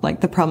about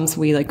like the problems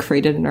we like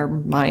created in our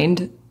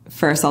mind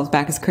for ourselves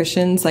back as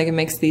Christians, like it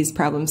makes these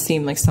problems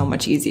seem like so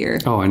much easier.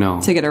 Oh, I know.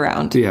 To get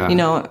around. Yeah. You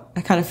know,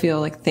 I kind of feel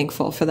like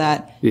thankful for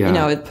that. Yeah. You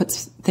know, it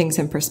puts things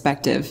in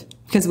perspective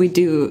because we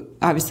do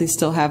obviously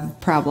still have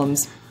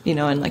problems, you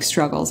know, and like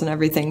struggles and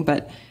everything,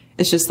 but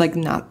it's just like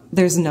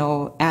there's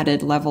no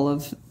added level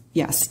of,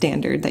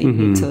 standard that you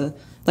need to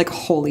like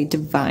holy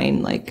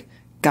divine, like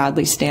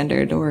godly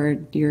standard or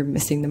you're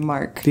missing the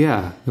mark.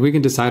 Yeah. We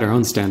can decide our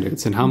own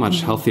standards and how much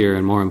healthier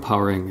and more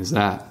empowering is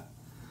that?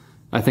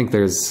 I think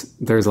there's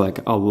like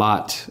a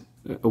lot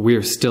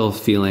we're still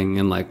feeling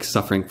and like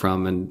suffering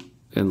from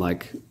and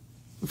like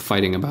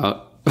fighting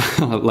about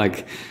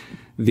like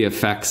the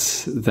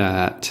effects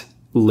that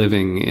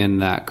living in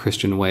that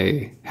Christian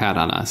way had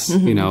on us.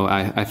 You know,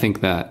 I think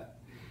that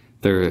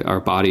our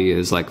body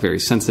is like very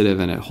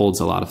sensitive and it holds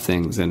a lot of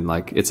things and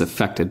like it's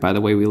affected by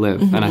the way we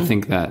live. And I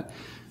think that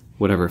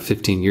whatever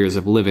 15 years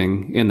of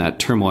living in that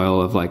turmoil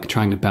of like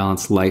trying to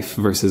balance life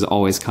versus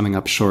always coming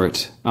up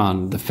short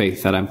on the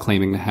faith that I'm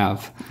claiming to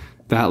have,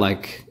 that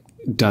like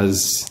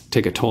does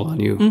take a toll on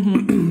you.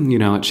 You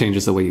know, it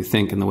changes the way you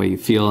think and the way you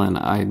feel. And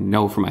I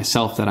know for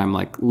myself that I'm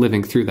like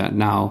living through that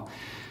now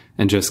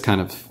and just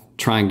kind of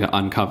trying to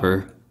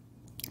uncover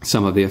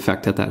some of the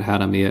effect that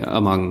had on me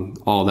among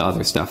all the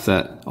other stuff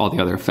all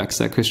the other effects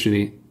that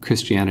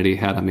Christianity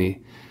had on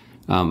me.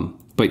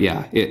 But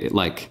yeah,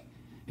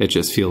 it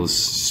just feels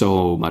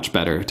so much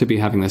better to be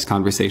having this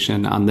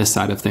conversation on this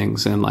side of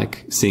things and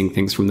like seeing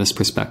things from this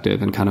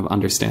perspective and kind of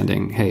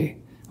understanding, hey,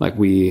 like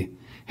we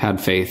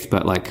had faith,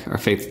 but like our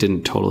faith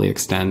didn't totally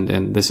extend.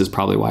 And this is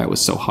probably why it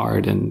was so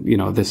hard. And, you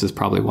know, this is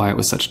probably why it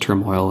was such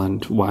turmoil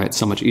and why it's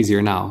so much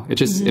easier now. It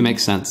just, it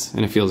makes sense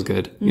and it feels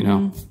good, you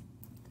know?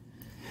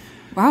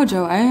 Wow,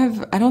 Joe,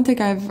 I don't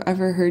think I've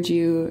ever heard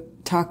you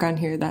talk on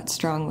here that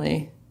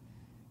strongly.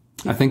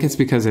 I think it's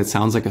because it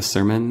sounds like a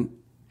sermon.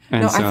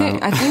 And no,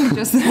 I think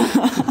just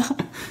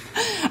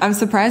I'm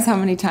surprised how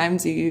many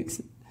times you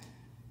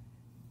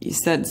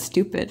said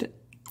stupid.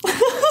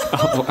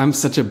 Oh, I'm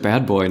such a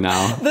bad boy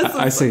now.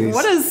 I say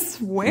what a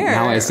swear.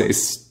 Now I say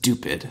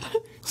stupid.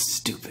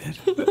 Stupid.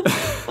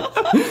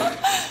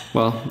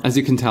 Well, as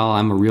you can tell,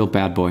 I'm a real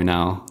bad boy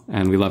now,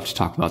 and we love to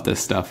talk about this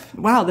stuff.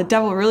 Wow, the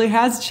devil really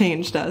has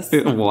changed us.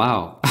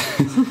 Wow.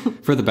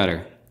 For the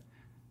better.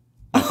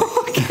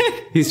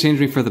 Okay. He's changed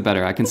me for the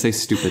better. I can say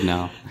stupid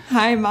now.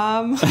 Hi,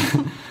 Mom.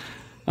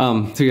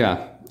 So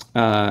yeah,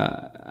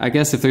 I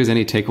guess if there's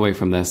any takeaway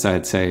from this,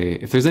 I'd say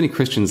if there's any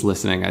Christians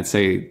listening, I'd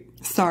say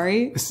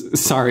sorry,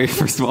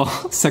 first of all.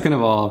 Second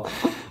of all,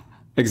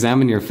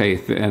 examine your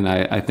faith. And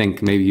I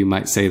think maybe you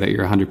might say that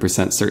you're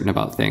 100% certain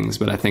about things,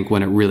 but I think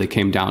when it really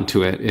came down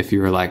to it, if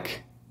you were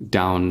like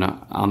down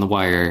on the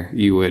wire,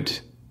 you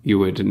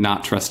would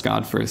not trust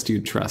God first.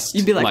 You'd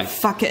be like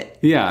fuck it.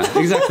 Yeah,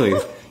 exactly.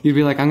 You'd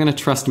be like, I'm going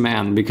to trust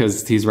man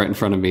because he's right in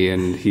front of me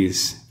and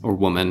or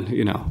woman,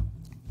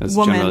 as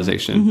a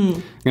generalization. Mm-hmm.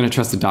 I'm going to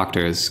trust the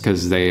doctors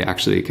because they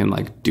actually can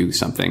like do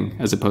something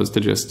as opposed to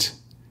just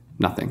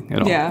nothing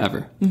at all,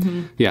 ever.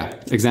 Mm-hmm. Yeah.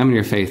 Examine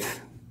your faith.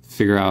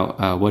 Figure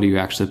out what do you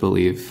actually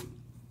believe.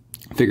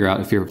 Figure out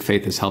if your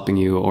faith is helping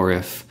you or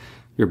if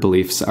your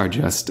beliefs are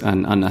just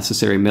an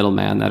unnecessary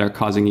middleman that are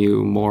causing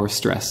you more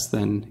stress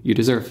than you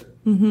deserve.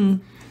 Mm-hmm.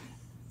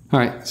 All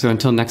right. So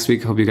until next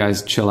week, hope you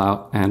guys chill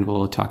out and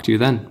we'll talk to you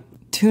then.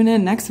 Tune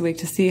in next week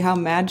to see how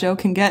mad Joe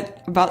can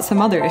get about some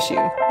other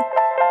issue.